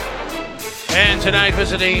And tonight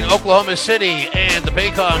visiting Oklahoma City and the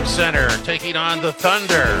Paycom Center, taking on the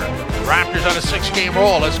Thunder. Raptors on a 6-game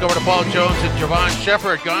roll. Let's go over to Paul Jones and Javon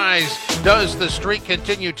Shepard. Guys, does the streak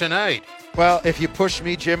continue tonight? Well, if you push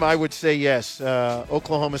me, Jim, I would say yes.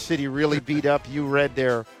 Oklahoma City really beat up. You read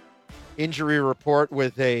their injury report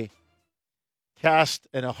with a cast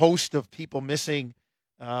and a host of people missing,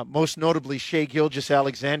 most notably Shai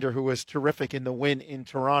Gilgeous-Alexander, who was terrific in the win in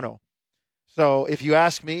Toronto. So if you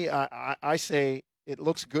ask me, I say it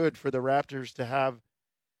looks good for the Raptors to have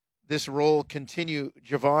this role continue,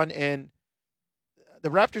 Javon. And the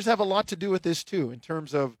Raptors have a lot to do with this, too, in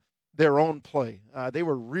terms of their own play. They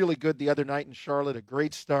were really good the other night in Charlotte, a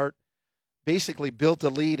great start, basically built a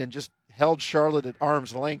lead and just held Charlotte at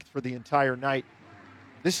arm's length for the entire night.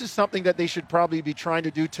 This is something that they should probably be trying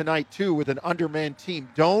to do tonight, too, with an undermanned team.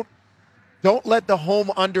 Don't let the home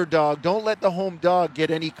underdog, don't let the home dog get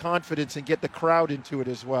any confidence and get the crowd into it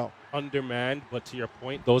as well. Undermanned, but to your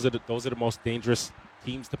point, those are the most dangerous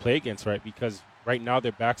teams to play against, right? Because right now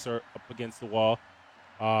their backs are up against the wall,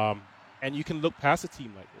 and you can look past a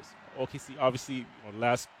team like this. OKC, obviously,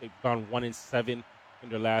 they've gone 1-7 in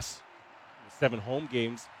their last 7 home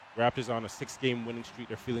games. Raptors on a 6-game winning streak.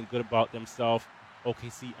 They're feeling good about themselves.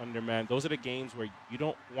 OKC undermanned. Those are the games where you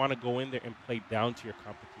don't want to go in there and play down to your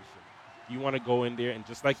competition. You want to go in there and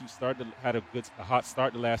just like you had a hot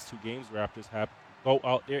start the last 2 games Raptors have, go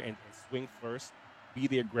out there and swing first, be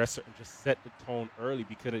the aggressor, and just set the tone early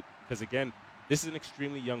because again, this is an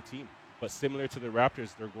extremely young team. But similar to the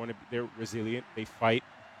Raptors, they're resilient, they fight,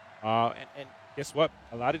 and guess what?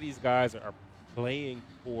 A lot of these guys are playing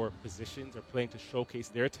for positions or playing to showcase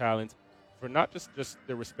their talent for not just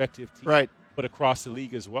their respective teams, right, but across the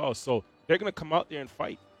league as well. So they're going to come out there and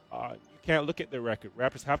fight. You can't look at their record.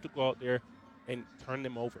 Raptors have to go out there and turn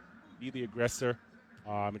them over, be the aggressor,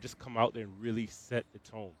 and just come out there and really set the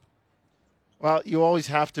tone. Well, you always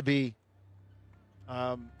have to be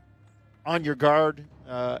on your guard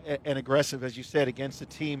and aggressive, as you said, against a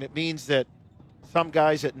team. It means that some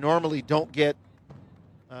guys that normally don't get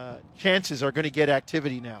chances are going to get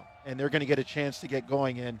activity now, and they're going to get a chance to get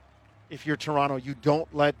going. And if you're Toronto, you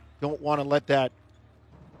don't want to let that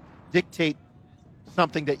dictate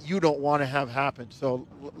something that you don't want to have happen. So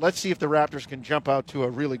let's see if the Raptors can jump out to a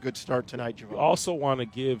really good start tonight, Javon. You also want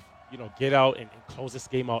to get out and close this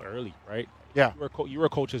game out early, right? Yeah. You were a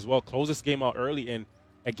coach as well. Close this game out early. And,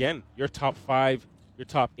 again, your top 5, your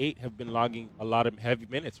top 8 have been logging a lot of heavy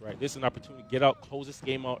minutes, right? This is an opportunity to get out, close this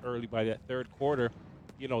game out early by that third quarter.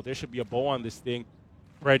 There should be a bow on this thing.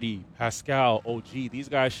 Freddie, Pascal, OG, these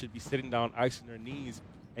guys should be sitting down, icing their knees,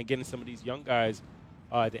 and getting some of these young guys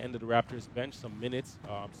at the end of the Raptors bench some minutes,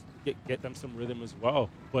 get them some rhythm as well.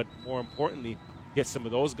 But more importantly, get some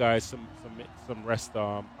of those guys some rest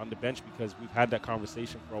on the bench because we've had that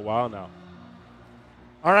conversation for a while now.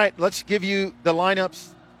 All right, let's give you the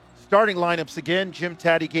starting lineups again. Jim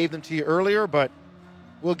Taddy gave them to you earlier, but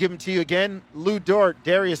we'll give them to you again. Lou Dort,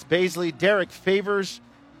 Darius Baisley, Derek Favors,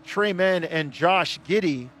 Trey Mann, and Josh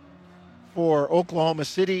Giddey for Oklahoma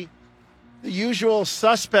City. The usual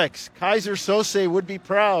suspects, Kaiser Sose would be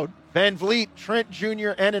proud. Van Vliet, Trent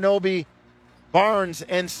Jr., Anunoby, Barnes,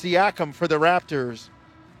 and Siakam for the Raptors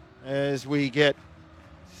as we get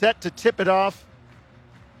set to tip it off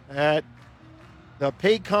at the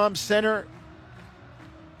Paycom Center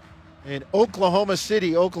in Oklahoma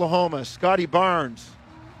City, Oklahoma. Scotty Barnes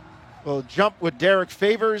will jump with Derek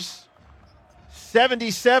Favors.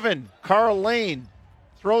 77, Carl Lane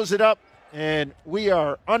throws it up. And we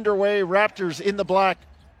are underway. Raptors in the black,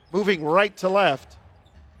 moving right to left.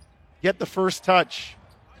 Get the first touch.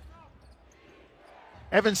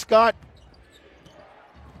 Evan Scott,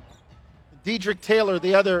 Dedrick Taylor,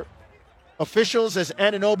 the other officials as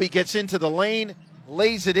Anunoby gets into the lane,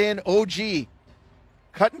 lays it in. OG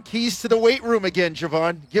cutting keys to the weight room again,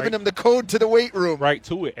 Javon, giving him the code to the weight room. Right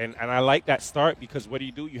to it. And I like that start because what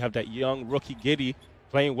do? You have that young rookie Giddey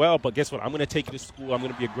playing well, but guess what? I'm going to take you to school. I'm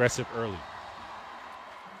going to be aggressive early.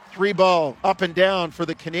 3-ball up and down for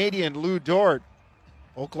the Canadian Lou Dort.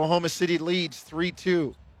 Oklahoma City leads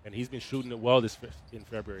 3-2. And he's been shooting it well in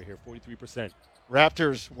February here, 43%.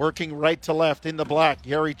 Raptors working right to left in the black.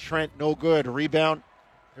 Gary Trent, no good. Rebound.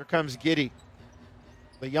 Here comes Giddey.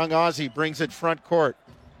 The young Aussie brings it front court.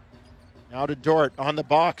 Now to Dort on the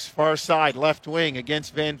box, far side, left wing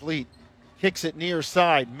against Van Vliet. Kicks it near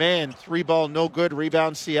side. Man, 3-ball, no good.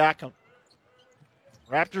 Rebound, Siakam.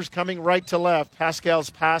 Raptors coming right to left. Pascal's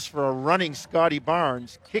pass for a running Scotty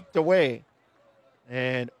Barnes. Kicked away.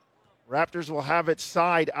 And Raptors will have it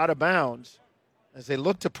side out of bounds as they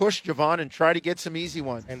look to push Javon and try to get some easy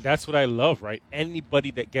ones. And that's what I love, right? Anybody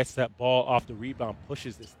that gets that ball off the rebound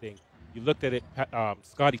pushes this thing. You looked at it,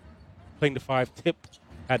 Scotty playing the 5 tip,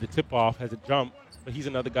 had the tip off, has a jump, but he's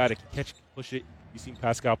another guy that can catch, push it. You've seen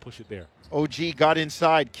Pascal push it there. OG got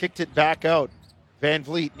inside, kicked it back out. Van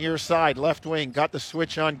Vliet near side, left wing, got the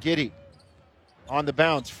switch on Giddey. On the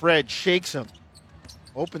bounce, Fred shakes him.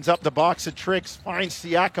 Opens up the box of tricks, finds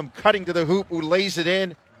Siakam cutting to the hoop, who lays it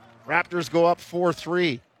in. Raptors go up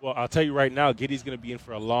 4-3. Well, I'll tell you right now, Giddey's going to be in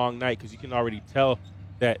for a long night because you can already tell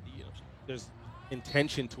that there's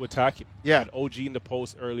intention to attack him. Yeah. You had OG in the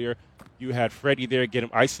post earlier. You had Freddie there, get him,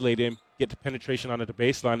 isolate him, get the penetration onto the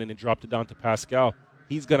baseline, and then dropped it down to Pascal.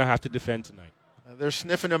 He's going to have to defend tonight. They're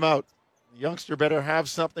sniffing him out. The youngster better have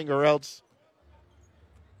something or else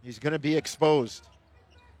he's going to be exposed.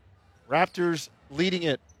 Raptors leading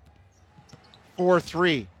it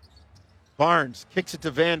 4-3. Barnes kicks it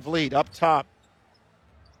to Van Vliet up top.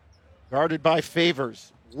 Guarded by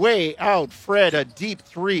Favors. Way out. Fred, a deep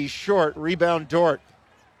three, short. Rebound, Dort.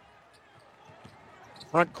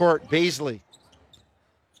 Front court, Bazley.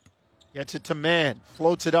 Gets it to Mann.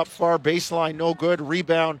 Floats it up far. Baseline, no good.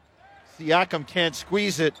 Rebound. Siakam can't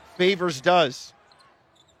squeeze it. Favors does.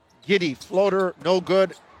 Giddey, floater, no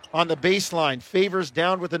good on the baseline. Favors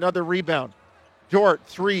down with another rebound. Dort,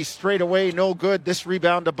 3 straight away, no good. This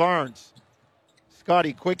rebound to Barnes.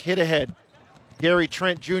 Scotty, quick hit ahead. Gary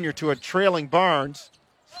Trent Jr. to a trailing Barnes.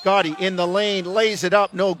 Scotty in the lane, lays it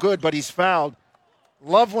up, no good, but he's fouled.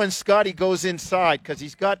 Love when Scotty goes inside because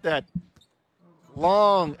he's got that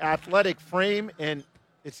long athletic frame, and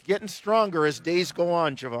it's getting stronger as days go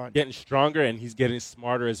on, Javon. Getting stronger, and he's getting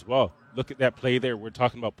smarter as well. Look at that play there. We're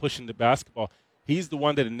talking about pushing the basketball. He's the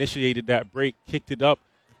one that initiated that break, kicked it up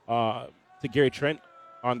to Gary Trent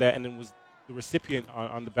on that, and then was the recipient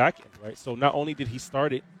on the back end, right? So not only did he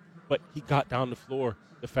start it, but he got down the floor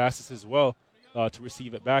the fastest as well to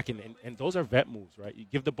receive it back. And those are vet moves, right? You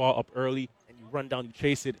give the ball up early, and you run down, you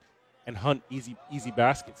chase it, and hunt easy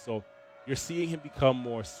baskets. So you're seeing him become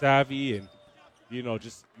more savvy, and,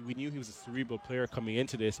 just we knew he was a cerebral player coming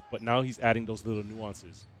into this, but now he's adding those little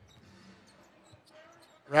nuances.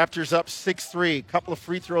 Raptors up 6-3. Couple of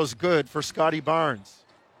free throws good for Scotty Barnes.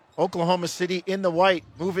 Oklahoma City in the white,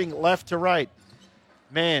 moving left to right.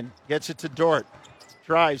 Mann gets it to Dort.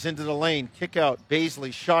 Drives into the lane. Kick out.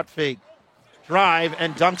 Bazley, shot fake. Drive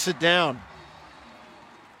and dunks it down.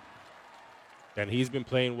 And he's been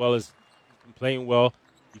playing well.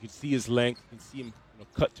 You can see his length. You can see him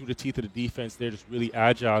cut through the teeth of the defense. They're just really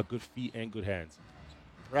agile, good feet, and good hands.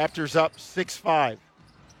 Raptors up 6-5.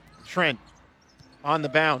 Trent on the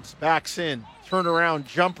bounce. Backs in. Turnaround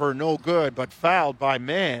jumper, no good, but fouled by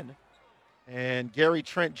Mann. And Gary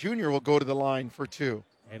Trent Jr. will go to the line for 2.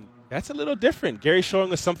 And that's a little different. Gary's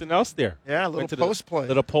showing us something else there. Yeah, a little post play.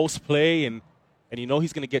 Little post play, and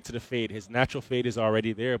he's going to get to the fade. His natural fade is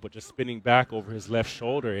already there, but just spinning back over his left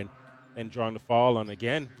shoulder and drawing the foul on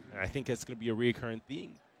again. And I think that's going to be a recurring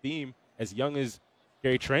theme. As young as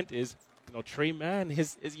Gary Trent is, Trey Mann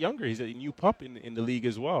is younger. He's a new pup in the league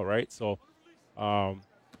as well, right? So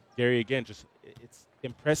Gary, again, it's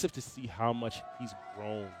impressive to see how much he's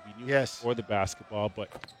grown. We knew before the basketball, but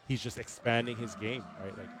he's just expanding his game,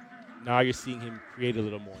 right? Like, now you're seeing him create a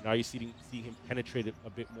little more. Now you're seeing him penetrate it a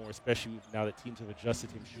bit more, especially now that teams have adjusted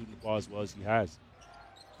him shooting the ball as well as he has.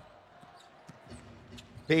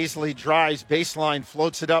 Bazley drives, baseline,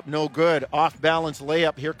 floats it up, no good. Off balance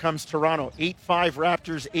layup. Here comes Toronto. 8-5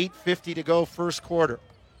 Raptors, 8:50 to go, first quarter.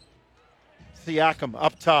 Siakam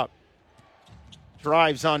up top.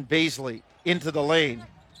 Drives on Bazley into the lane.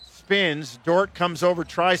 Spins. Dort comes over,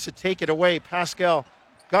 tries to take it away. Pascal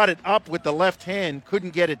got it up with the left hand,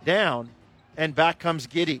 couldn't get it down. And back comes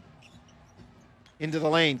Giddey. Into the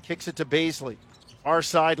lane, kicks it to Bazley. Far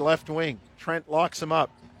side left wing. Trent locks him up.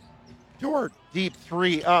 Dort, deep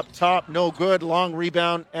 3 up top, no good. Long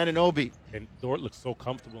rebound, Anunoby. And Dort looks so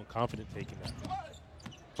comfortable and confident taking that.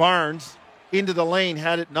 Barnes into the lane,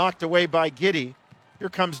 had it knocked away by Giddey. Here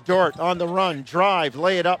comes Dort on the run. Drive,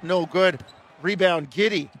 lay it up, no good. Rebound,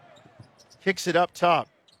 Giddey. Kicks it up top.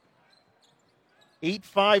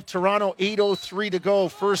 8-5 Toronto, 8:03 to go,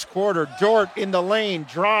 first quarter. Dort in the lane,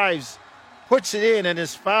 drives, puts it in, and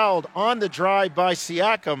is fouled on the drive by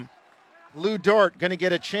Siakam. Lou Dort going to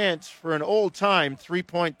get a chance for an old-time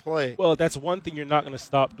three-point play. Well, that's one thing you're not going to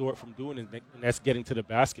stop Dort from doing, and that's getting to the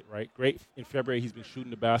basket, right? Great. In February, he's been shooting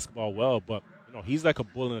the basketball well, but he's like a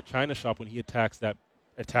bull in a china shop when he attacks the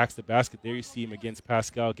basket. There you see him against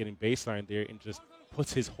Pascal getting baseline there and just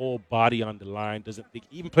puts his whole body on the line, doesn't think,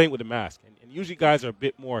 even playing with a mask. And usually guys are a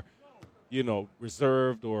bit more,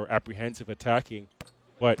 reserved or apprehensive attacking,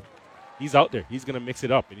 but he's out there. He's going to mix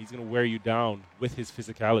it up, and he's going to wear you down with his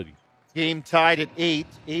physicality. Game tied at 8.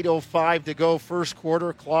 8:05 to go, first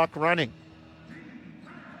quarter, clock running.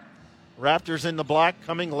 Raptors in the black,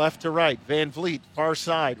 coming left to right. Van Vliet, far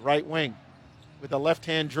side, right wing, with a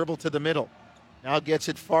left-hand dribble to the middle. Now gets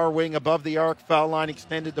it far wing above the arc, foul line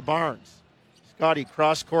extended to Barnes. Scotty,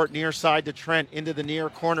 cross court, near side to Trent, into the near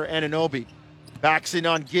corner, Anunoby. Backs in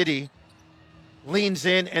on Giddey, leans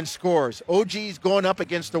in and scores. OG's going up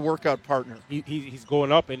against a workout partner. He's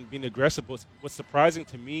going up and being aggressive. What's surprising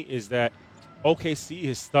to me is that OKC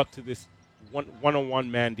has stuck to this one-on-one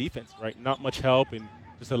man defense, right? Not much help and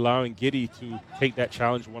just allowing Giddey to take that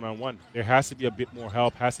challenge one-on-one. There has to be a bit more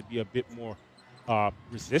help, has to be a bit more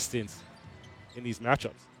resistance in these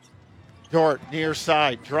matchups. Dort, near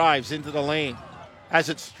side, drives into the lane. Has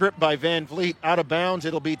it stripped by Van Vliet, out of bounds.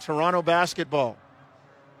 It'll be Toronto basketball.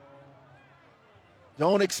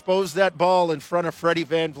 Don't expose that ball in front of Freddie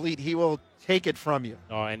Van Vliet. He will take it from you.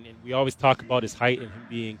 And we always talk about his height and him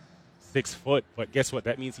being 6 foot, but guess what?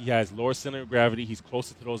 That means he has lower center of gravity. He's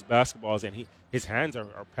closer to those basketballs, and his hands are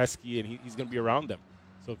pesky, and he's going to be around them.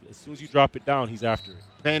 So as soon as you drop it down, he's after it.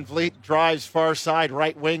 Van Vliet drives far side,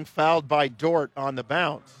 right wing, fouled by Dort on the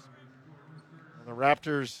bounce. And the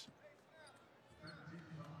Raptors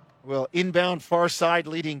will inbound far side,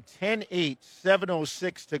 leading 10-8,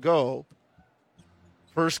 7:06 to go.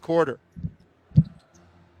 First quarter.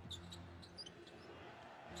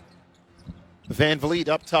 Van Vliet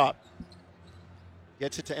up top.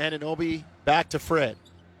 Gets it to Anunoby, back to Fred.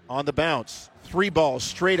 On the bounce. 3 balls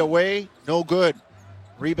straight away, no good.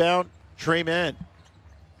 Rebound, Trey Mann.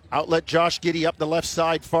 Outlet Josh Giddey up the left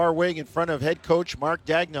side, far wing in front of head coach Mark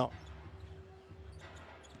Daigneault.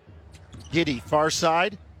 Giddey, far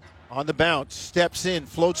side, on the bounce. Steps in,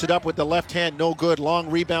 floats it up with the left hand, no good. Long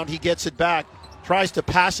rebound, he gets it back. Tries to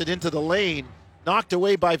pass it into the lane. Knocked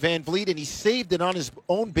away by Van Vliet, and he saved it on his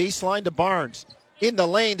own baseline to Barnes. In the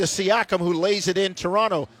lane to Siakam, who lays it in.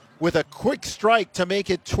 Toronto with a quick strike to make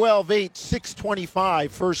it 12-8,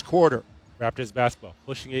 6:25 first quarter. Raptors basketball,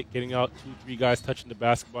 pushing it, getting out 2-3 guys touching the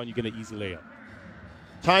basketball, and you get an easy layup.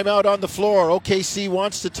 Timeout on the floor. OKC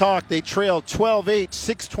wants to talk. They trail 12-8,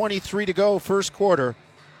 6:23 to go first quarter.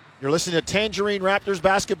 You're listening to Tangerine Raptors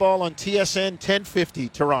basketball on TSN 1050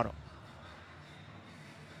 Toronto.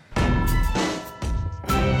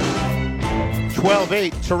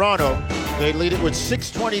 12-8 Toronto. They lead it with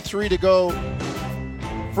 6:23 to go.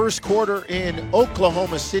 First quarter in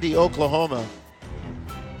Oklahoma City, Oklahoma.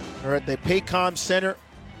 They're at the Paycom Center,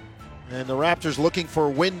 and the Raptors looking for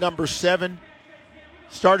win number 7.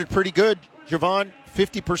 Started pretty good. Javon,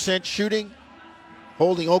 50% shooting,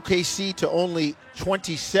 holding OKC to only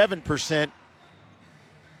 27%.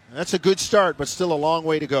 That's a good start, but still a long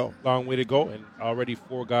way to go. Long way to go, and already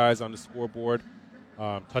 4 guys on the scoreboard.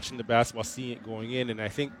 Touching the basketball, seeing it going in, and I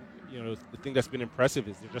think the thing that's been impressive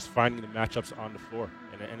is they're just finding the matchups on the floor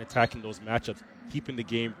and attacking those matchups, keeping the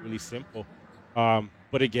game really simple.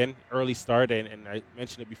 But again, early start, and I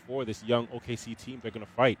mentioned it before, this young OKC team, they're going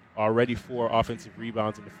to fight. Already 4 offensive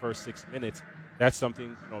rebounds in the first 6 minutes. That's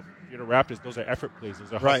something, if you're the Raptors, those are effort plays,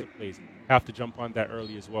 those are hustle plays. Have to jump on that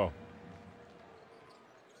early as well.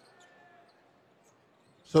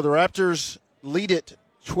 So the Raptors lead it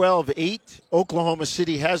 12-8. Oklahoma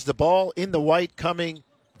City has the ball in the white, coming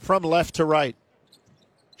from left to right.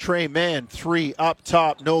 Trey Mann, 3 up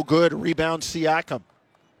top, no good. Rebound Siakam.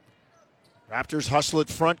 Raptors hustle at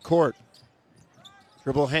front court.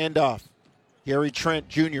 Dribble handoff. Gary Trent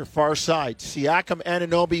Jr., far side. Siakam,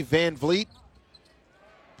 Anunoby, Van Vliet,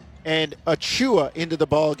 and Achua into the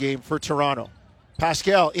ball game for Toronto.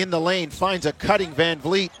 Pascal in the lane finds a cutting Van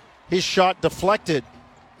Vliet. His shot deflected.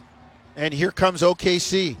 And here comes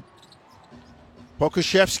OKC.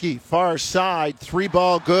 Pokusevski, far side,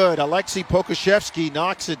 3-ball good. Alexei Pokusevski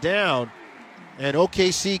knocks it down. And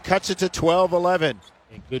OKC cuts it to 12-11.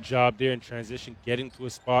 And good job there in transition, getting to a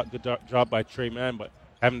spot. Good job by Trey Mann, but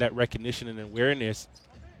having that recognition and awareness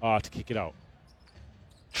to kick it out.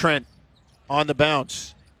 Trent on the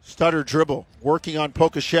bounce. Stutter dribble. Working on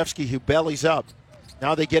Pokusevski, who bellies up.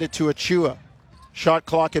 Now they get it to Achua. Shot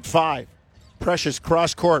clock at 5. Precious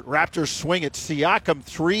cross court. Raptors swing it. Siakam,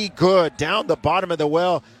 3 good. Down the bottom of the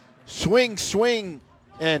well. Swing.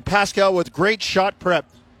 And Pascal with great shot prep.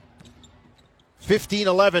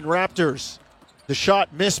 15-11 Raptors. The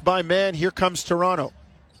shot missed by Mann. Here comes Toronto.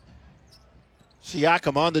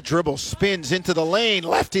 Siakam on the dribble. Spins into the lane.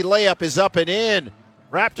 Lefty layup is up and in.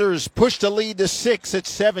 Raptors push the lead to 6 at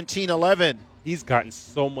 17-11. He's gotten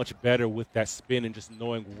so much better with that spin and just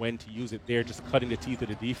knowing when to use it there, just cutting the teeth of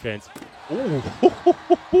the defense.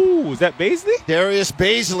 Ooh, is that Bazley? Darius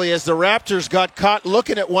Bazley, as the Raptors got caught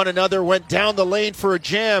looking at one another, went down the lane for a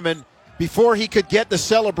jam, and Before he could get the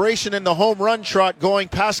celebration and the home run trot going,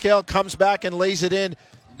 Pascal comes back and lays it in.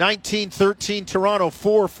 19-13 Toronto,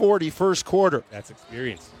 4:40 first quarter. That's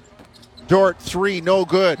experience. Dort, 3, no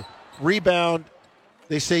good. Rebound.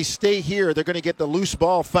 They say stay here. They're going to get the loose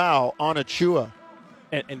ball foul on Achua.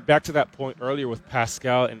 And back to that point earlier with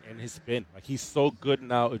Pascal and his spin. Like, he's so good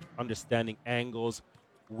now at understanding angles,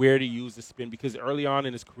 where to use the spin. Because early on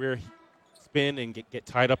in his career, he spin and get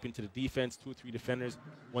tied up into the defense, 2 or 3 defenders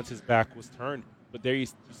once his back was turned. But there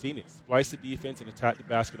you've seen it. Splice the defense and attack the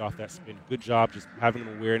basket off that spin. Good job just having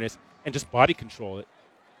an awareness and just body control it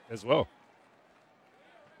as well.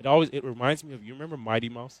 It reminds me of, you remember Mighty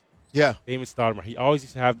Mouse? Yeah. Damon Stoudemire. He always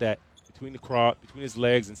used to have that between his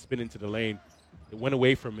legs and spin into the lane. It went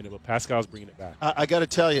away for a minute, but Pascal's bringing it back. I got to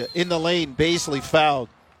tell you, in the lane, Bazley fouled.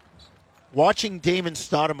 Watching Damon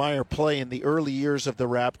Stoudemire play in the early years of the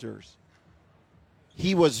Raptors,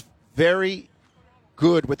 he was very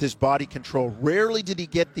good with his body control. Rarely did he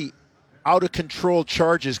get the out-of-control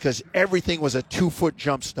charges because everything was a 2-foot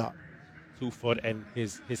jump stop. 2 foot and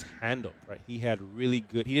his handle, right? He had really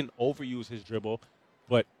good. He didn't overuse his dribble,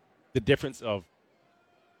 but the difference of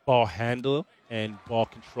ball handle and ball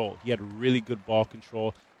control. He had really good ball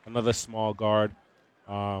control. Another small guard.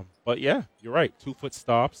 But yeah, you're right. 2-foot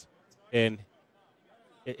stops. And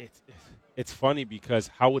it's funny because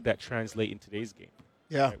how would that translate in today's game?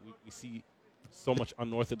 Yeah. Right? We see so much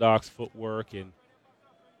unorthodox footwork and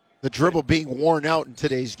the dribble being worn out in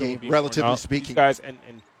today's game, relatively speaking. These guys, and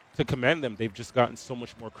to commend them, they've just gotten so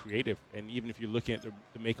much more creative. And even if you're looking at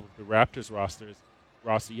the makeup of the Raptors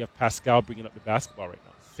roster, you have Pascal bringing up the basketball right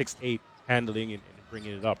now. 6'8", handling and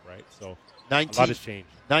bringing it up, right? So a lot has changed.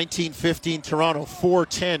 19-15 Toronto,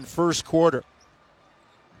 4:10 first quarter.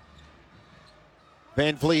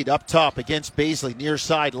 Van Vliet up top against Bazley, near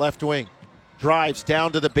side, left wing. Drives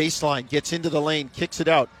down to the baseline, gets into the lane, kicks it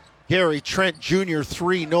out. Gary Trent Jr.,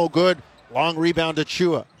 3, no good. Long rebound to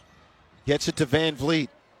Chua. Gets it to Van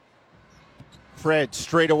Vliet. Fred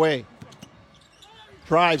straight away.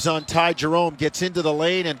 Drives on Ty Jerome, gets into the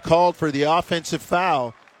lane and called for the offensive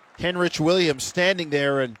foul. Kenrich Williams standing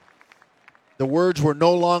there, and the words were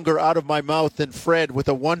no longer out of my mouth than Fred with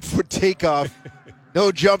a 1-foot takeoff. No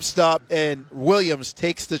jump stop, and Williams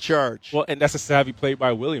takes the charge. Well, and that's a savvy play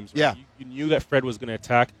by Williams. Right? Yeah. You knew that Fred was going to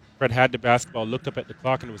attack. Fred had the basketball, looked up at the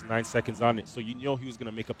clock, and it was 9 seconds on it. So you know he was going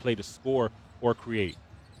to make a play to score or create.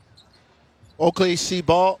 OKC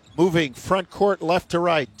ball moving front court left to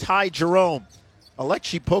right. Ty Jerome,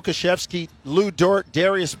 Alexei Pokashevsky, Lou Dort,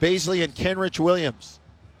 Darius Bazley, and Kenrich Williams.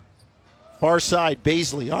 Far side,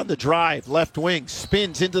 Bazley on the drive, left wing,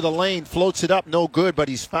 spins into the lane, floats it up, no good, but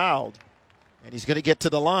he's fouled. And he's going to get to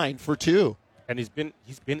the line for 2. And he's been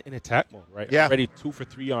in attack mode, right? Yeah. Already 2 for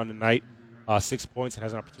 3 on the night, 6 points, and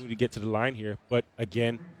has an opportunity to get to the line here. But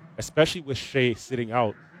again, especially with Shea sitting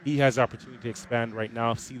out, he has the opportunity to expand right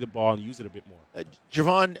now, see the ball, and use it a bit more.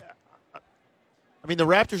 Javon, I mean, the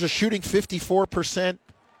Raptors are shooting 54%.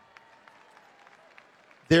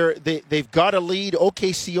 They've got a lead.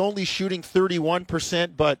 OKC only shooting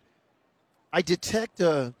 31%, but I detect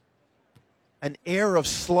an air of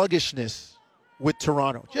sluggishness with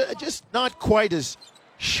Toronto. Just not quite as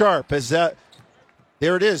sharp as that.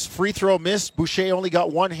 There it is. Free throw miss. Boucher only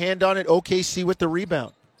got one hand on it. OKC with the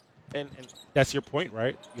rebound. And that's your point,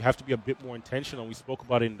 right? You have to be a bit more intentional. We spoke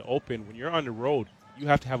about it in the open. When you're on the road, you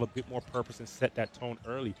have to have a bit more purpose and set that tone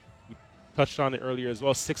early. We touched on it earlier as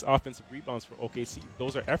well. 6 offensive rebounds for OKC.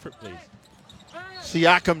 Those are effort plays.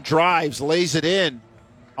 Siakam drives, lays it in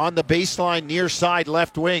on the baseline near side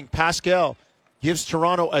left wing. Pascal gives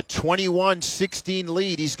Toronto a 21-16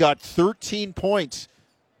 lead. He's got 13 points,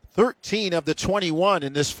 13 of the 21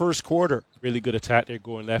 in this first quarter. Really good attack there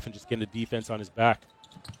going left and just getting the defense on his back.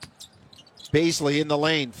 Bazley in the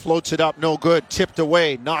lane, floats it up, no good, tipped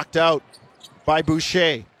away, knocked out by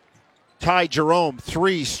Boucher. Ty Jerome,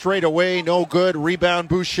 3 straight away, no good, rebound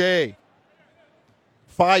Boucher.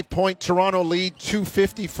 5-point Toronto lead,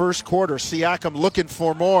 2:50 first quarter. Siakam looking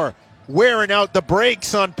for more, wearing out the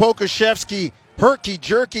brakes on Pokashevsky.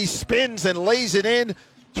 Herky-jerky spins and lays it in.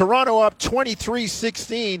 Toronto up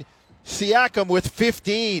 23-16. Siakam with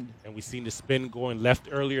 15. And we've seen the spin going left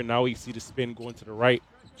earlier. Now we see the spin going to the right.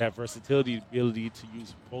 That versatility, ability to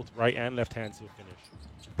use both right and left hands to finish.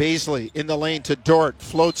 Bazley in the lane to Dort.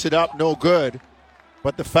 Floats it up, no good.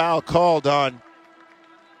 But the foul called on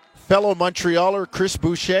fellow Montrealer Chris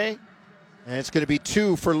Boucher. And it's going to be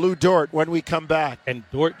 2 for Lou Dort when we come back. And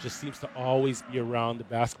Dort just seems to always be around the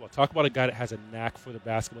basketball. Talk about a guy that has a knack for the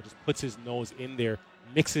basketball. Just puts his nose in there,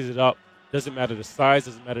 mixes it up. Doesn't matter the size,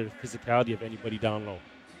 doesn't matter the physicality of anybody down low.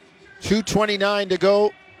 2:29 to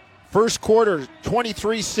go. First quarter,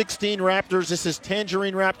 23-16 Raptors. This is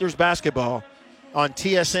Tangerine Raptors basketball on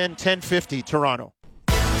TSN 1050 Toronto.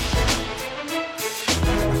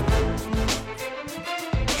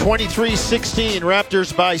 23-16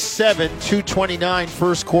 Raptors by 7, 2:29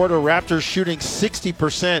 first quarter. Raptors shooting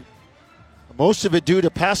 60%. Most of it due to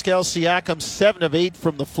Pascal Siakam, 7 of 8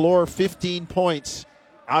 from the floor, 15 points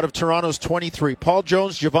out of Toronto's 23. Paul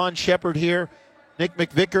Jones, Javon Shepherd here, Nick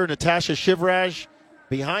McVicker, Natasha Shivraj.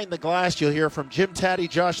 Behind the glass, you'll hear from Jim Taddy,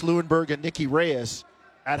 Josh Lewenberg, and Nicky Reyes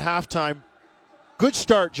at halftime. Good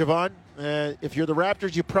start, Javon. If you're the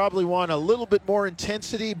Raptors, you probably want a little bit more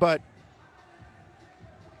intensity, but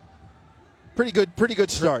pretty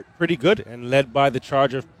good start. Pretty good, and led by the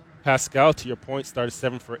Charger Pascal. To your point, started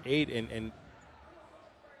 7 for 8 and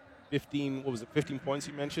 15. What was it? 15 points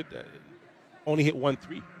you mentioned. Only hit 1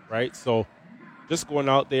 3, right? So just going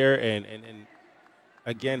out there and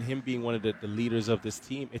again, him being one of the leaders of this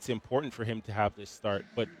team, it's important for him to have this start.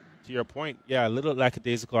 But to your point, yeah, a little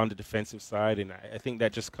lackadaisical on the defensive side, and I think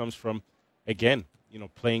that just comes from, again,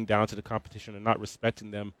 playing down to the competition and not respecting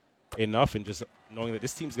them enough, and just knowing that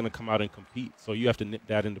this team's going to come out and compete. So you have to nip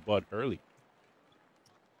that in the bud early.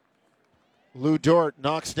 Lou Dort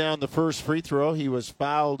knocks down the first free throw. He was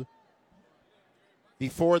fouled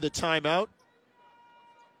before the timeout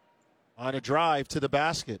on a drive to the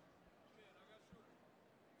basket.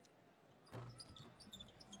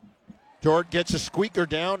 Dort gets a squeaker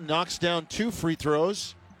down, knocks down 2 free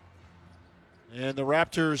throws. And the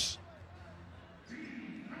Raptors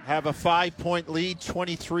have a 5-point lead,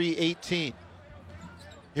 23-18.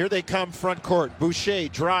 Here they come front court. Boucher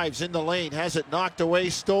drives in the lane, has it knocked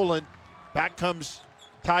away, stolen. Back comes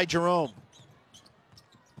Ty Jerome.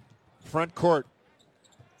 Front court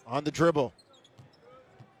on the dribble.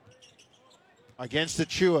 Against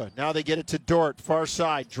Achua. Now they get it to Dort, far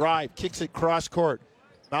side. Drive, kicks it cross court.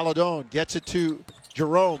 Maladone gets it to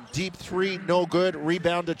Jerome. Deep 3, no good.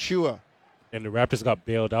 Rebound to Achua. And the Raptors got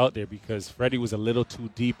bailed out there because Freddie was a little too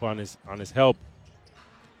deep on his help,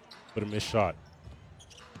 but a missed shot.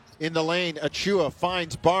 In the lane, Achua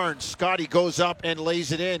finds Barnes. Scotty goes up and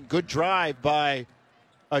lays it in. Good drive by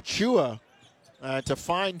Achua to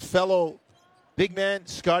find fellow big man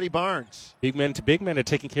Scotty Barnes. Big men to big men are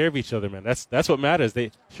taking care of each other, man. That's what matters.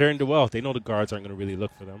 They sharing the wealth. They know the guards aren't going to really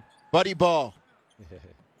look for them. Buddy ball.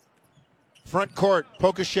 Front court,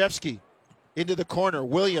 Pokusevski into the corner.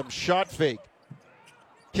 Williams, shot fake.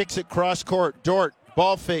 Kicks it cross court. Dort,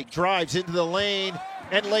 ball fake, drives into the lane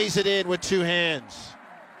and lays it in with 2 hands.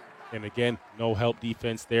 And again, no help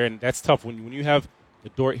defense there. And that's tough when you have the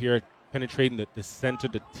Dort here penetrating the center,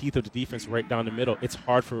 the teeth of the defense right down the middle. It's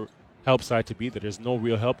hard for help side to be there. There's no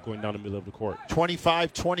real help going down the middle of the court.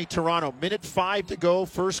 25-20 Toronto. Minute 5 to go,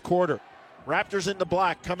 first quarter. Raptors in the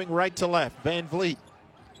black, coming right to left. Van Vliet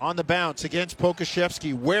on the bounce against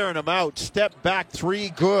Pokusevski, wearing him out. Step back 3,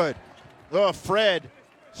 good. Oh, Fred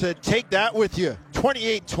said, take that with you.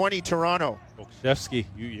 28-20 Toronto. Pokusevski,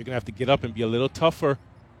 you're going to have to get up and be a little tougher,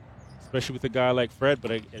 especially with a guy like Fred. But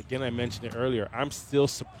again, I mentioned it earlier. I'm still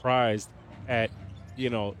surprised at,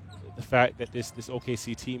 the fact that this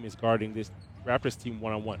OKC team is guarding this Raptors team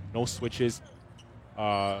one-on-one. No switches.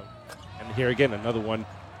 And here again, another one.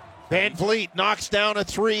 Van Vliet knocks down a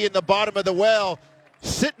 3 in the bottom of the well.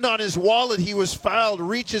 Sitting on his wallet, he was fouled,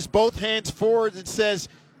 reaches both hands forward and says,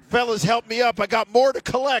 fellas, help me up. I got more to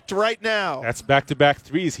collect right now. That's back-to-back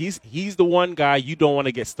threes. He's the one guy you don't want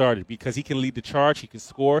to get started because he can lead the charge, he can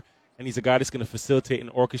score, and he's a guy that's going to facilitate and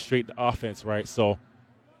orchestrate the offense, right? So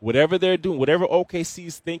whatever they're doing, whatever OKC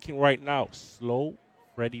is thinking right now, slow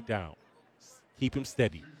Freddie down. Keep him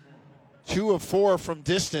steady. 2 of 4 from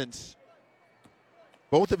distance.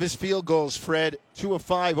 Both of his field goals, Fred, 2 of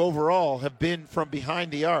 5 overall, have been from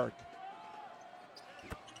behind the arc.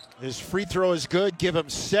 His free throw is good. Give him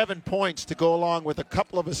 7 points to go along with a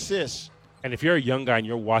couple of assists. And if you're a young guy and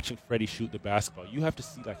you're watching Freddie shoot the basketball, you have to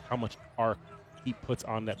see how much arc he puts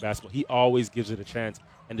on that basketball. He always gives it a chance.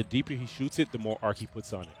 And the deeper he shoots it, the more arc he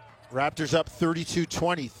puts on it. Raptors up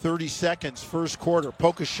 32-20, 30 seconds, first quarter.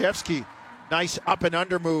 Pokusevski, nice up and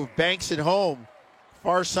under move, banks it home.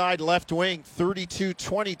 Far side left wing,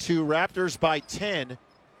 32-22, Raptors by 10.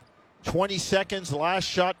 20 seconds, last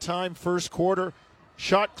shot time, first quarter.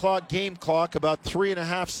 Shot clock, game clock, about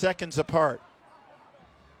 3.5 seconds apart.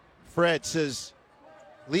 Fred says,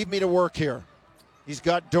 leave me to work here. He's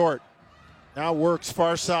got Dort. Now works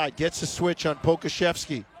far side, gets a switch on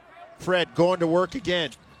Pokusevski. Fred going to work again.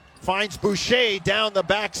 Finds Boucher down the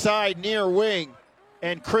backside near wing.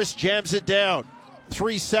 And Chris jams it down.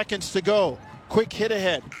 3 seconds to go. Quick hit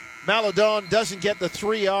ahead. Maladon doesn't get the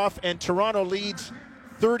 3 off, and Toronto leads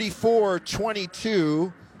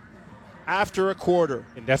 34-22 after a quarter.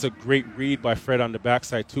 And that's a great read by Fred on the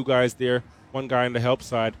backside. Two guys there, one guy on the help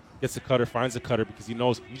side, gets the cutter, finds the cutter because he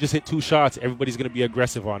knows you just hit 2 shots, everybody's going to be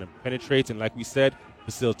aggressive on him. Penetrates, and like we said,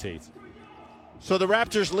 facilitates. So the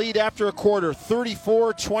Raptors lead after a quarter,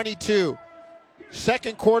 34-22.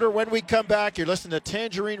 Second quarter, when we come back, you're listening to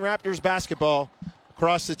Tangerine Raptors basketball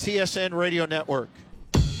across the TSN radio network.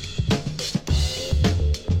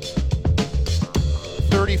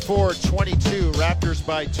 34-22, Raptors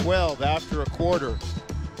by 12 after a quarter.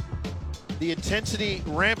 The intensity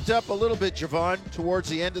ramped up a little bit, Javon, towards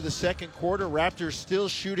the end of the second quarter. Raptors still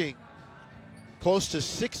shooting close to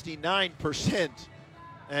 69%,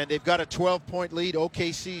 and they've got a 12-point lead.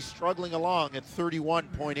 OKC struggling along at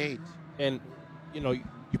 31.8. And, you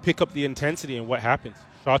pick up the intensity, and what happens?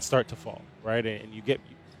 Shots start to fall, right? And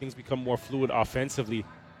things become more fluid offensively.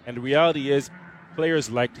 And the reality is, players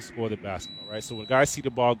like to score the basketball, right? So when guys see the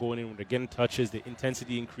ball going in, when they're getting touches, the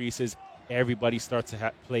intensity increases. Everybody starts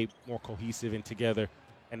to play more cohesive and together,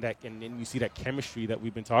 and then you see that chemistry that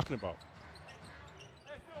we've been talking about.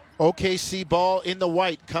 OKC ball in the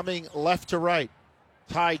white, coming left to right.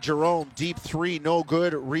 Ty Jerome, deep three, no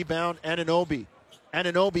good. Rebound, Anunoby.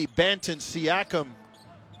 Anunoby, Banton, Siakam,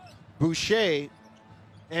 Boucher,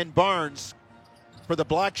 and Barnes for the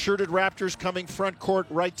black-shirted Raptors coming front court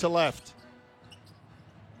right to left.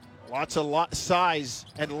 Lots of size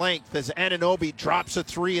and length as Anunoby drops a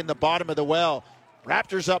three in the bottom of the well.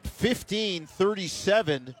 Raptors up 15,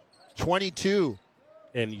 37-22.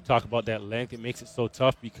 And you talk about that length, it makes it so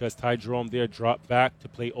tough because Ty Jerome there dropped back to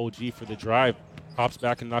play OG for the drive, pops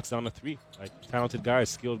back and knocks down a three. Like, talented guys,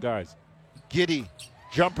 skilled guys. Giddey,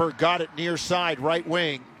 jumper, got it near side, right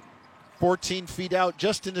wing. 14 feet out,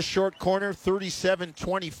 just in the short corner,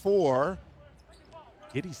 37-24.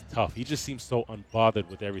 Giddey's tough. He just seems so unbothered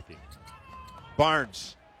with everything.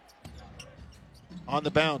 Barnes on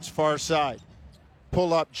the bounce, far side.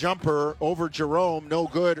 Pull-up jumper over Jerome, no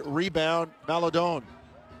good. Rebound, Maledon.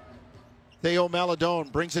 Theo Maledon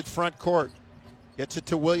brings it front court. Gets it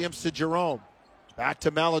to Williams to Jerome. Back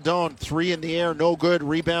to Maledon, three in the air, no good.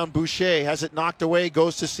 Rebound, Boucher has it knocked away,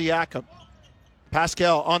 goes to Siakam.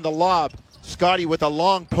 Pascal on the lob. Scotty with a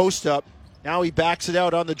long post-up. Now he backs it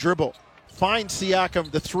out on the dribble. Finds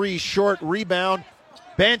Siakam, the three, short rebound.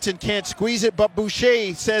 Banton can't squeeze it, but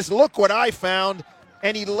Boucher says, look what I found,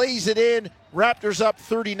 and he lays it in. Raptors up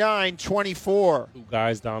 39-24. Two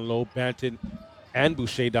guys down low, Banton and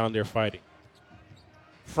Boucher down there fighting.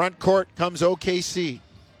 Front court comes OKC,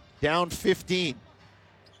 down 15.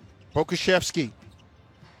 Pokusevski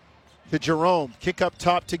to Jerome, kick up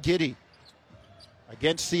top to Giddey.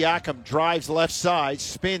 Against Siakam, drives left side,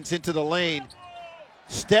 spins into the lane,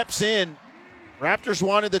 steps in. Raptors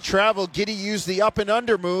wanted to travel. Giddey used the up and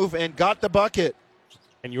under move and got the bucket.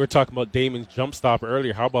 And you were talking about Damon's jump stop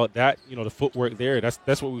earlier. How about that? The footwork there.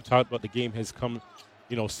 That's what we talked about. The game has come,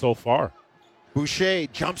 so far. Boucher,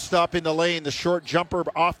 jump stop in the lane. The short jumper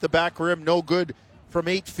off the back rim, no good from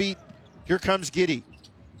 8 feet. Here comes Giddey.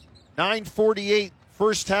 9:48,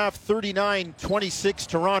 first half, 39-26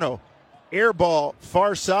 Toronto. Air ball,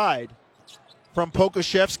 far side from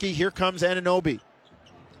Pokusevski. Here comes Anunoby.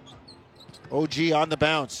 OG on the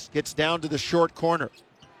bounce, gets down to the short corner.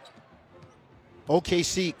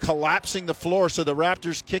 OKC collapsing the floor, so the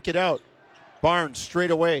Raptors kick it out. Barnes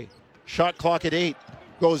straight away. Shot clock at 8.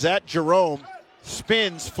 Goes at Jerome.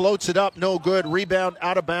 Spins, floats it up, no good. Rebound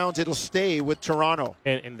out of bounds. It'll stay with Toronto.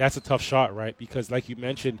 And that's a tough shot, right? Because like you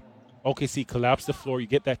mentioned, OKC collapse the floor. You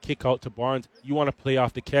get that kick out to Barnes. You want to play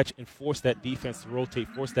off the catch and force that defense to rotate,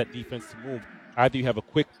 force that defense to move. Either you have a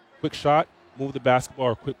quick shot, move the basketball,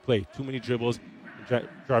 or quick play. Too many dribbles,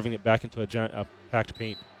 driving it back into a packed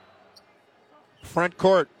paint. Front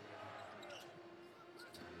court.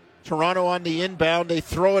 Toronto on the inbound. They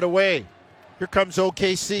throw it away. Here comes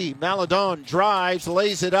OKC. Maledon drives,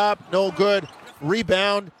 lays it up. No good.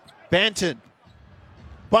 Rebound. Banton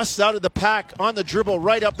busts out of the pack on the dribble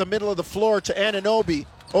right up the middle of the floor to Anunoby.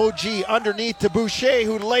 OG underneath to Boucher,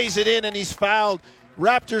 who lays it in, and he's fouled.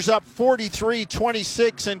 Raptors up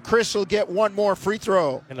 43-26, and Chris will get one more free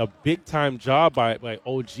throw. And a big-time job by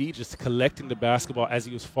OG just collecting the basketball as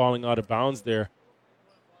he was falling out of bounds there.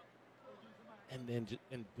 And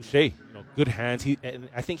Boucher, good hands. And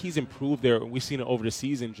I think he's improved there, and we've seen it over the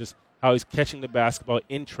season, just how he's catching the basketball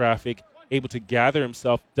in traffic, able to gather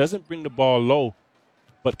himself, doesn't bring the ball low,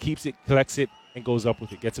 but keeps it, collects it, and goes up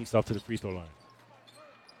with it, gets himself to the free throw line.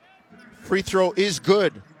 Free throw is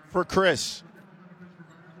good for Chris.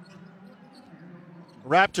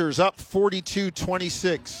 Raptors up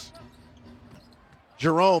 42-26.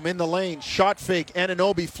 Jerome in the lane, shot fake.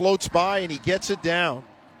 Anunoby floats by, and he gets it down.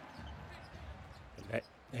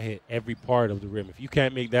 hit every part of the rim. If you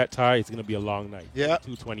can't make that tie, it's going to be a long night. Yeah.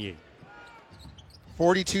 228.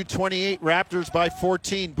 42-28, Raptors by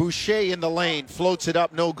 14. Boucher in the lane, floats it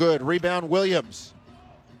up, no good. Rebound, Williams.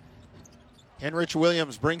 Kenrich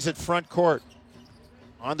Williams brings it front court.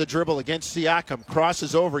 On the dribble against Siakam,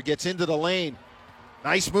 crosses over, gets into the lane.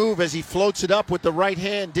 Nice move as he floats it up with the right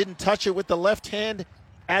hand. Didn't touch it with the left hand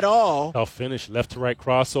at all. Tough finish, left to right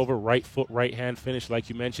crossover, right foot, right hand finish. Like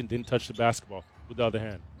you mentioned, didn't touch the basketball with the other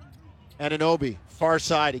hand. Anunoby, far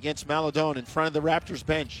side against Maledon in front of the Raptors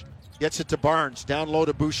bench. Gets it to Barnes, down low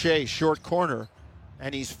to Boucher, short corner.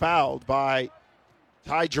 And he's fouled by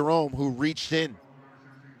Ty Jerome, who reached in.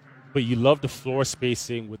 But you love the floor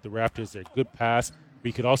spacing with the Raptors there. Good pass. But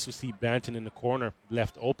you could also see Banton in the corner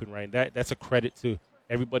left open, right? That's a credit to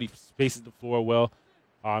everybody spaces the floor well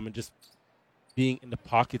and just being in the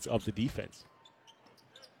pockets of the defense.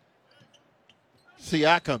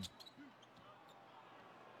 Siakam,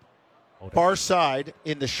 far side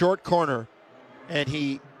in the short corner, and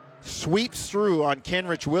he sweeps through on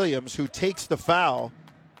Kenrich Williams, who takes the foul.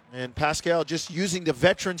 And Pascal just using the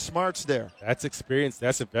veteran smarts there. That's experience.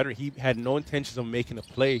 That's a veteran. He had no intentions of making a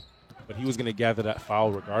play, but he was going to gather that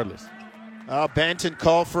foul regardless. Banton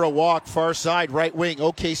called for a walk, far side, right wing.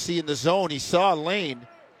 OKC in the zone. He saw a lane,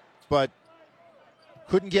 but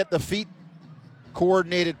couldn't get the feet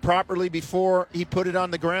coordinated properly before he put it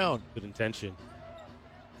on the ground. Good intention.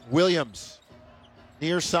 Williams,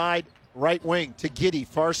 near side, right wing to Giddey,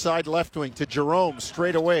 far side, left wing to Jerome,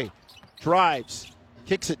 straight away. Drives,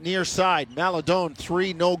 kicks it near side. Maledon,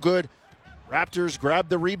 three, no good. Raptors grab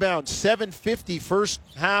the rebound. 7:50 first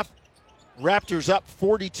half. Raptors up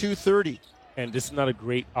 42-30. And this is not a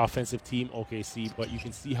great offensive team, OKC, but you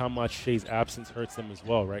can see how much Shea's absence hurts them as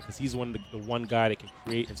well, right? Because he's the one guy that can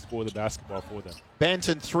create and score the basketball for them.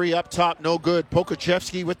 Banton, three up top, no good.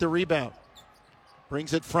 Pokachevsky with the rebound.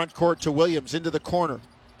 Brings it front court to Williams into the corner.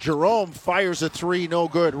 Jerome fires a three, no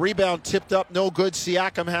good. Rebound tipped up, no good.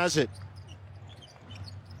 Siakam has it.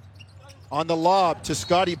 On the lob to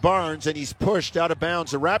Scotty Barnes, and he's pushed out of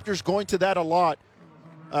bounds. The Raptors going to that a lot.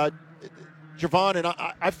 Javon, and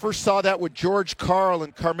I first saw that with George Karl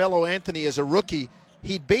and Carmelo Anthony as a rookie.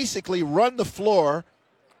 He'd basically run the floor,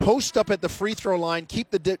 post up at the free throw line,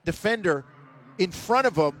 keep the defender in front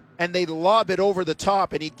of him, and they'd lob it over the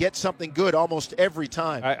top, and he'd get something good almost every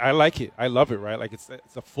time. I like it. I love it, right? Like it's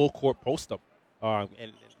a full court post up.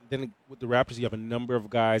 And then with the Raptors, you have a number of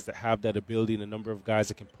guys that have that ability and a number of guys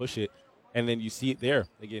that can push it. And then you see it there.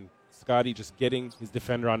 Again, Scotty just getting his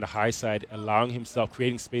defender on the high side, allowing himself,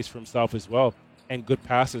 creating space for himself as well, and good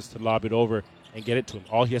passes to lob it over and get it to him.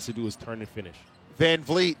 All he has to do is turn and finish. Van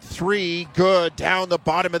Vliet, three, good, down the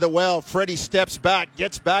bottom of the well. Freddie steps back,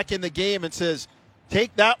 gets back in the game and says,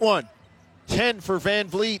 take that one. 10 for Van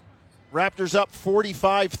Vliet. Raptors up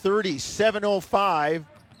 45-30, 7:05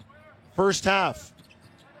 first half.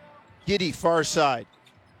 Giddey, far side.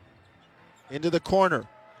 Into the corner.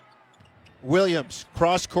 Williams,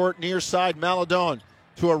 cross court, near side, Maledon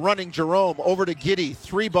to a running Jerome, over to Giddey.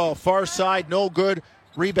 Three ball, far side, no good.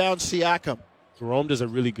 Rebound, Siakam. Jerome does a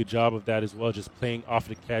really good job of that as well, just playing off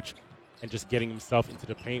the catch and just getting himself into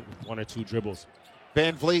the paint with one or two dribbles.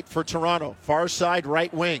 Van Vliet for Toronto, far side,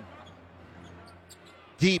 right wing.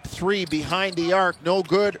 Deep three behind the arc, no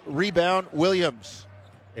good. Rebound, Williams.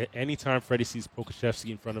 Anytime Freddie sees Pokachevsky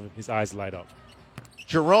in front of him, his eyes light up.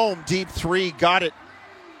 Jerome, deep three, got it.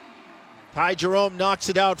 Ty Jerome knocks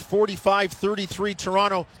it out, 45-33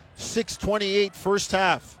 Toronto, 6:28 first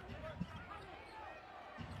half.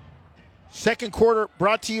 Second quarter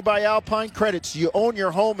brought to you by Alpine Credits. You own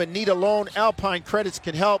your home and need a loan, Alpine Credits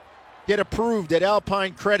can help. Get approved at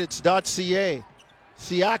alpinecredits.ca.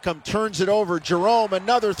 Siakam turns it over. Jerome,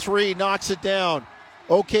 another three, knocks it down.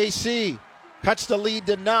 OKC cuts the lead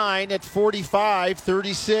to 9 at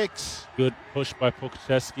 45-36. Good push by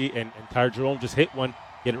Pokachevsky, and Ty Jerome just hit one.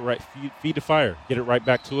 Get it right, feed the fire. Get it right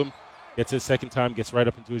back to him. Gets his second time, gets right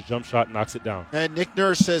up into his jump shot, knocks it down. And Nick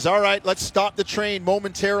Nurse says, all right, let's stop the train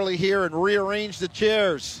momentarily here and rearrange the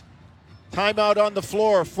chairs. Timeout on the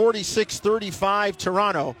floor, 46-35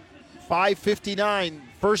 Toronto. 5:59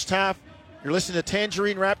 first half. You're listening to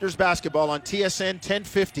Tangerine Raptors basketball on TSN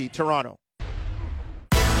 1050 Toronto.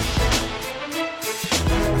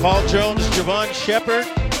 Paul Jones, Javon Shepard,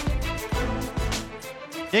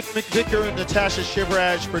 Nick McVicker and Natasha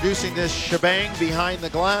Shivraj producing this shebang behind the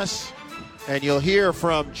glass. And you'll hear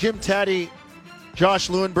from Jim Taddy, Josh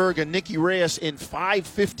Lewenberg, and Nicky Reyes in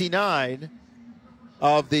 5:59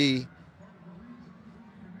 of the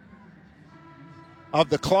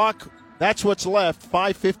clock. That's what's left.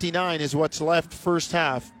 5:59 is what's left first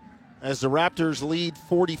half. as the Raptors lead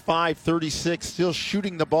 45-36, still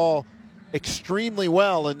shooting the ball extremely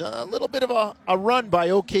well. And a little bit of a run by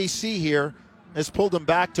OKC here has pulled them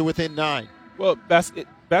back to within 9. Well,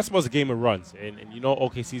 basketball's a game of runs, and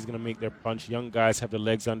OKC is going to make their punch. Young guys have the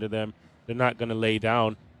legs under them; they're not going to lay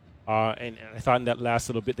down. And I thought in that last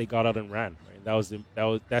little bit they got out and ran. Right?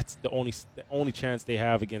 That's the only chance they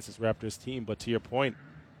have against this Raptors team. But to your point,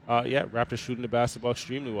 Raptors shooting the basketball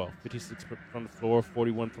extremely well: 56 from the floor,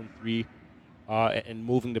 41 from 3, and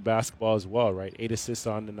moving the basketball as well. Right, 8 assists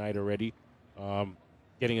on the night already,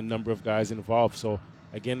 getting a number of guys involved. So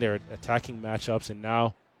again, they're attacking matchups, and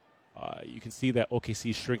now. You can see that OKC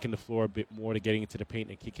is shrinking the floor a bit more to getting into the paint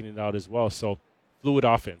and kicking it out as well. So, fluid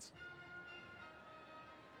offense.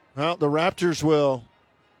 Well, the Raptors will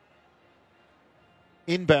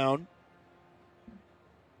inbound.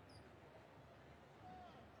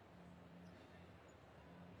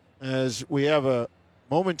 As we have a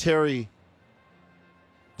momentary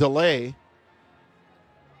delay.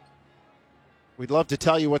 We'd love to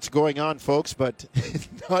tell you what's going on, folks, but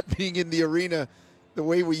not being in the arena the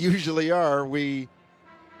way we usually are, we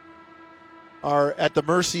are at the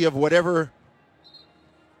mercy of whatever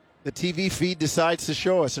the TV feed decides to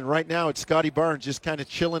show us. And right now it's Scotty Barnes just kind of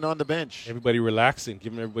chilling on the bench. Everybody relaxing,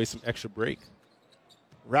 giving everybody some extra break.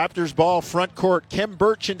 Raptors ball front court. Kem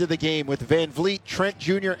Birch into the game with Van Vliet, Trent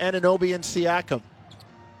Jr., Anunoby, and Siakam.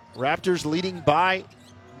 Raptors leading by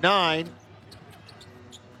 9.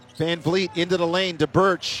 Van Vliet into the lane to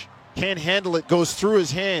Birch. Can't handle it, goes through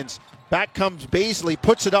his hands. Back comes Bazley,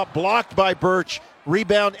 puts it up, blocked by Birch.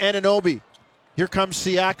 Rebound Anunoby. Here comes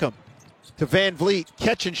Siakam to Van Vliet.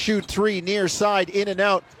 Catch and shoot 3, near side, in and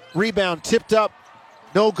out. Rebound tipped up,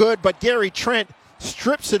 no good, but Gary Trent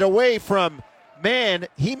strips it away from Mann.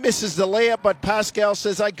 He misses the layup, but Pascal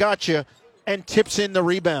says, I got you, and tips in the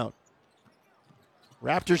rebound.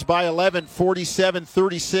 Raptors by 11,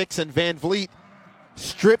 47-36, and Van Vliet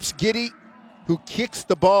strips Giddey, who kicks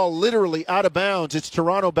the ball literally out of bounds. It's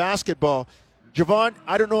Toronto basketball. Javon,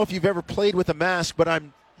 I don't know if you've ever played with a mask, but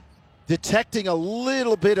I'm detecting a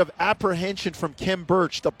little bit of apprehension from Kem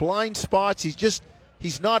Birch. The blind spots,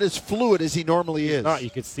 he's not as fluid as he normally is. Not.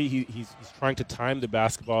 You can see he's trying to time the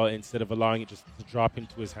basketball instead of allowing it just to drop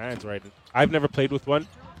into his hands, right? And I've never played with one,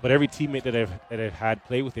 but every teammate that I've had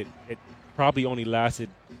play with it probably only lasted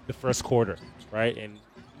the first quarter, right? And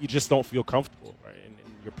you just don't feel comfortable, right? And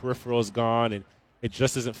your peripheral is gone, and it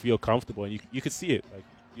just doesn't feel comfortable. And you can see it.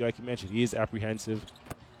 Like you mentioned, he is apprehensive.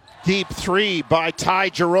 Deep 3 by Ty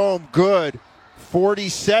Jerome. Good.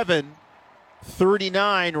 47-39.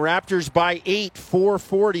 Raptors by 8.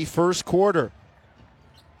 4:40 first quarter.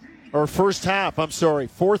 Or first half, I'm sorry.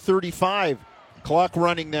 4:35. Clock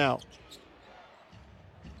running now.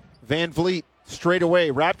 Van Vliet straight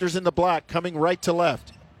away. Raptors in the black, coming right to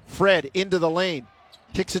left. Fred into the lane.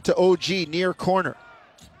 Kicks it to OG near corner.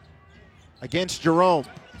 Against Jerome.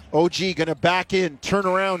 OG going to back in, turn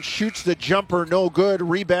around, shoots the jumper, no good.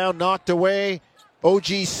 Rebound knocked away.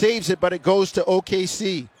 OG saves it, but it goes to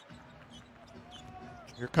OKC.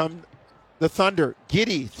 Here come the Thunder.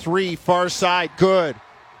 Giddey, 3, far side, good.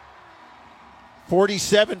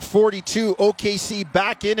 47-42, OKC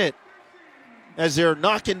back in it. As they're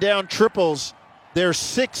knocking down triples, they're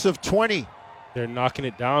 6 of 20. They're knocking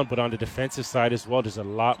it down, but on the defensive side as well, there's a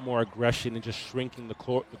lot more aggression and just shrinking the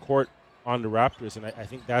court on the Raptors, and I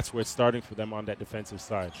think that's where it's starting for them on that defensive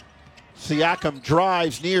side. Siakam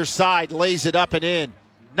drives near side, lays it up and in.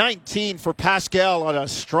 19 for Pascal on a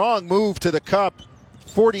strong move to the cup.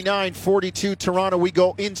 49-42 Toronto. We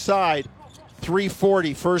go inside.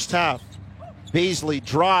 3:40 first half. Bazley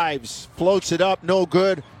drives, floats it up, no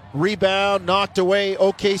good. Rebound knocked away.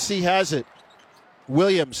 OKC has it.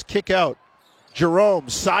 Williams kick out. Jerome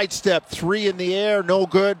sidestep, 3 in the air, no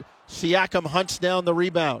good. Siakam hunts down the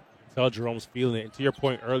rebound. Tell Jerome's feeling it. And to your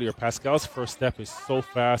point earlier, Pascal's first step is so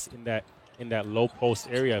fast in that low post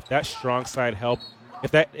area. If that strong side help,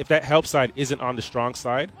 if that help side isn't on the strong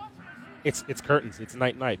side, it's curtains. It's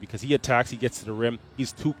night because he attacks, he gets to the rim.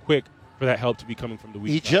 He's too quick for that help to be coming from the weak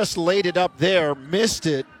side. He just laid it up there, missed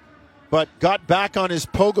it, but got back on his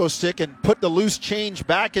pogo stick and put the loose change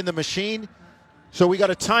back in the machine. So we got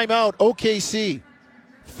a timeout. OKC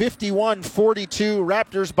 51-42.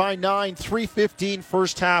 Raptors by 9. 3:15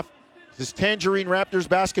 first half. This is Tangerine Raptors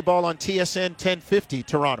basketball on TSN 1050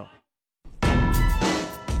 Toronto.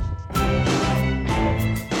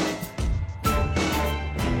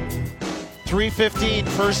 .315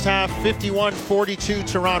 first half, 51-42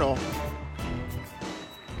 Toronto.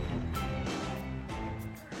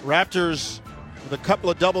 Raptors with a couple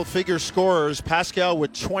of double-figure scorers. Pascal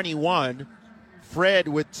with 21, Fred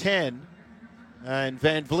with 10, and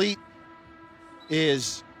Van Vliet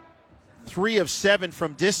is 3 of 7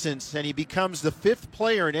 from distance, and he becomes the 5th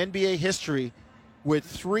player in NBA history with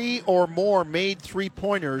 3 or more made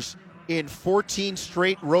three-pointers in 14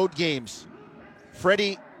 straight road games.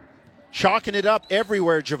 Freddie chalking it up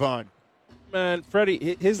everywhere, Javon. Man,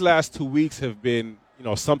 Freddie, his last 2 weeks have been,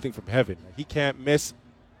 something from heaven. He can't miss.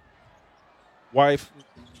 Wife,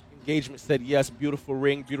 engagement said yes, beautiful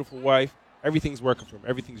ring, beautiful wife. Everything's working for him.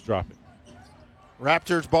 Everything's dropping.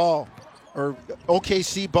 Raptors ball, or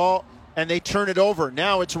OKC ball, and they turn it over.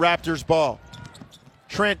 Now it's Raptors ball.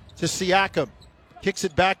 Trent to Siakam. Kicks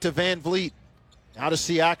it back to Van Vliet. Now to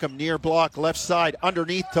Siakam, near block, left side,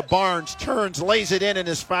 underneath to Barnes. Turns, lays it in, and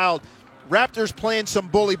is fouled. Raptors playing some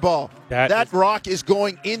bully ball. That rock is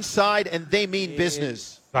going inside, and they mean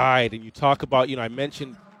business. Inside, and you talk about, I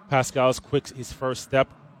mentioned Pascal's his first step,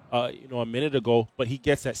 a minute ago, but he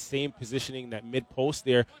gets that same positioning, that mid-post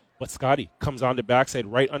there. But Scotty comes on the backside,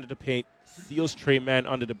 right under the paint, steals Trey Mann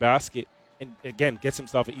under the basket, and again gets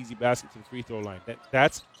himself an easy basket to the free throw line.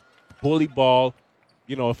 That's bully ball,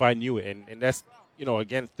 if I knew it, and that's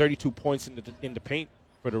again 32 points in the paint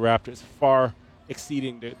for the Raptors, far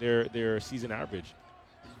exceeding their season average.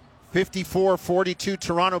 54-42,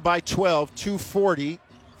 Toronto by 12, 2:40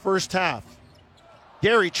 first half.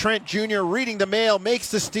 Gary Trent Jr. reading the mail,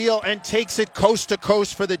 makes the steal, and takes it coast to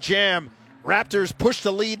coast for the jam. Raptors push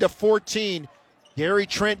the lead to 14. Gary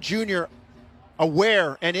Trent Jr.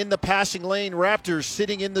 aware and in the passing lane. Raptors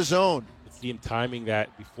sitting in the zone. It's him timing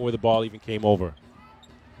that before the ball even came over.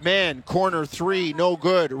 Man, corner 3, no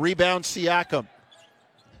good. Rebound Siakam.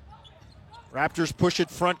 Raptors push it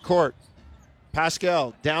front court.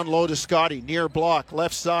 Pascal down low to Scotty, near block,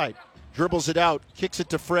 left side. Dribbles it out, kicks it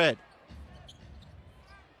to Fred.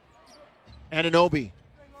 Anunoby,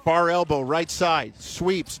 far elbow, right side,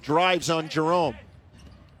 sweeps, drives on Jerome.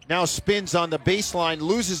 Now spins on the baseline,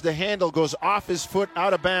 loses the handle, goes off his foot,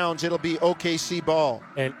 out of bounds. It'll be OKC ball.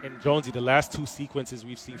 And Jonesy, the last 2 sequences,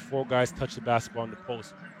 we've seen 4 guys touch the basketball in the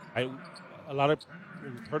post. We've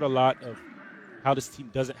heard a lot of how this team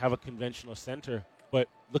doesn't have a conventional center, but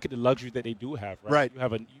look at the luxury that they do have, right?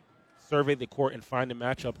 You survey the court and find a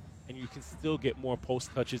matchup, and you can still get more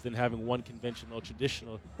post touches than having one conventional,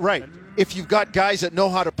 traditional right center. If you've got guys that know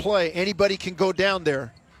how to play, anybody can go down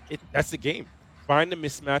there. That's the game. Find the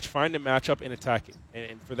mismatch, find the matchup, and attack it.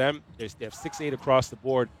 And for them, they have 6'8" across the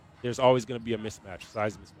board. There's always going to be a mismatch,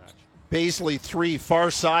 size mismatch. Baisley 3,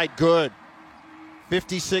 far side, good.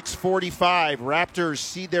 56-45. Raptors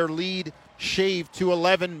see their lead shaved to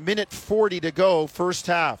 11. Minute 40 to go, first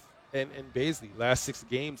half. And Baisley, last 6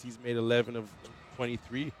 games, he's made 11 of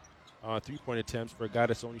 23 three-point attempts for a guy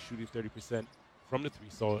that's only shooting 30% from the three.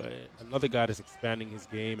 So another guy that's expanding his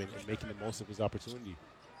game and making the most of his opportunity.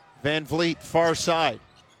 Van Vliet, far side,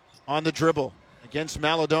 on the dribble against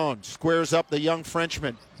Maledon. Squares up the young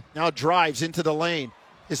Frenchman. Now drives into the lane.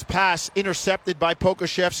 His pass intercepted by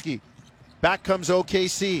Pokusevski. Back comes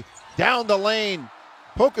OKC. Down the lane.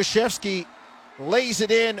 Pokusevski lays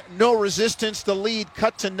it in. No resistance. The lead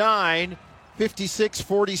cut to 9.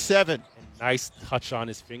 56-47. Nice touch on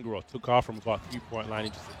his finger roll. Took off from about three-point line,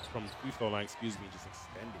 and from the free throw line, just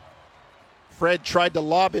extended. Fred tried to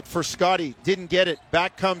lob it for Scotty. Didn't get it.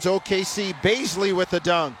 Back comes OKC. Baisley with the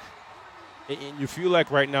dunk. And you feel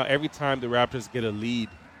like right now, every time the Raptors get a lead,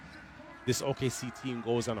 this OKC team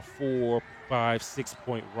goes on a 4, 5,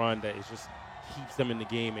 6-point run that just keeps them in the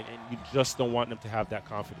game, and you just don't want them to have that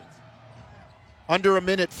confidence. Under a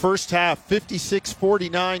minute, first half,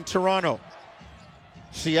 56-49 Toronto.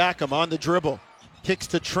 Siakam on the dribble. Kicks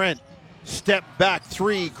to Trent. Step back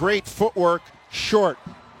 3. Great footwork. Short.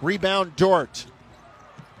 Rebound Dort.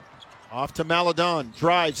 Off to Maledon.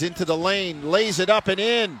 Drives into the lane. Lays it up and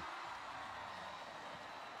in.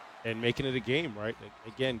 And making it a game, right?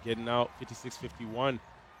 Again, getting out 56-51.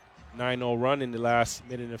 9-0 run in the last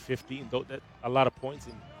minute and 15. That's a lot of points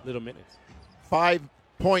in little minutes.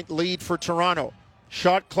 5-point lead for Toronto.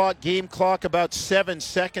 Shot clock, game clock about 7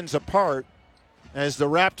 seconds apart as the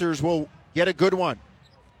Raptors will get a good one.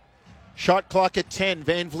 Shot clock at 10.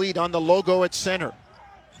 Van Vliet on the logo at center.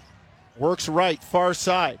 Works right, far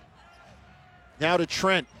side. Now to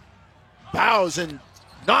Trent. Bows and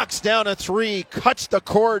knocks down a 3. Cuts the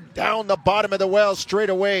cord down the bottom of the well straight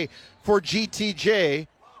away for GTJ.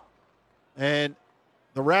 And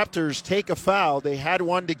the Raptors take a foul. They had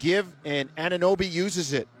one to give, and Anunoby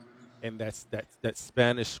uses it. And that's that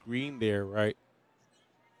Spanish screen there, right?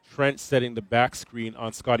 Trent setting the back screen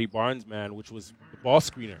on Scotty Barnes, man, which was the ball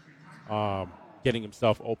screener, getting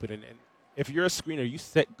himself open. And if you're a screener, you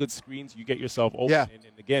set good screens, you get yourself open. Yeah. And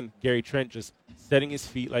again, Gary Trent just setting his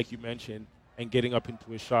feet, like you mentioned, and getting up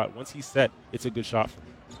into his shot. Once he's set, it's a good shot for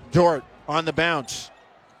him. Dort on the bounce.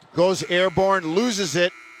 Goes airborne, loses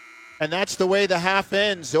it, and that's the way the half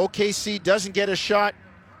ends. OKC doesn't get a shot,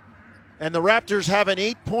 and the Raptors have an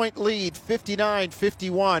 8-point lead,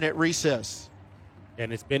 59-51 at recess.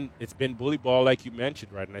 And it's been bully ball like you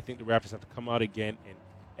mentioned, right? And I think the Raptors have to come out again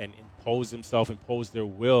and impose themselves, impose their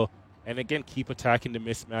will, and again keep attacking the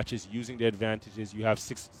mismatches, using the advantages. You have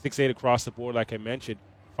 6-8 across the board, like I mentioned.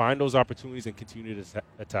 Find those opportunities and continue to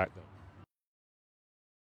attack them.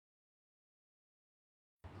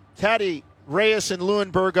 Taddy, Reyes, and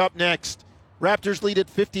Leuenberg up next. Raptors lead at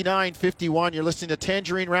 59-51. You're listening to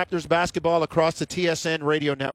Tangerine Raptors basketball across the TSN radio network.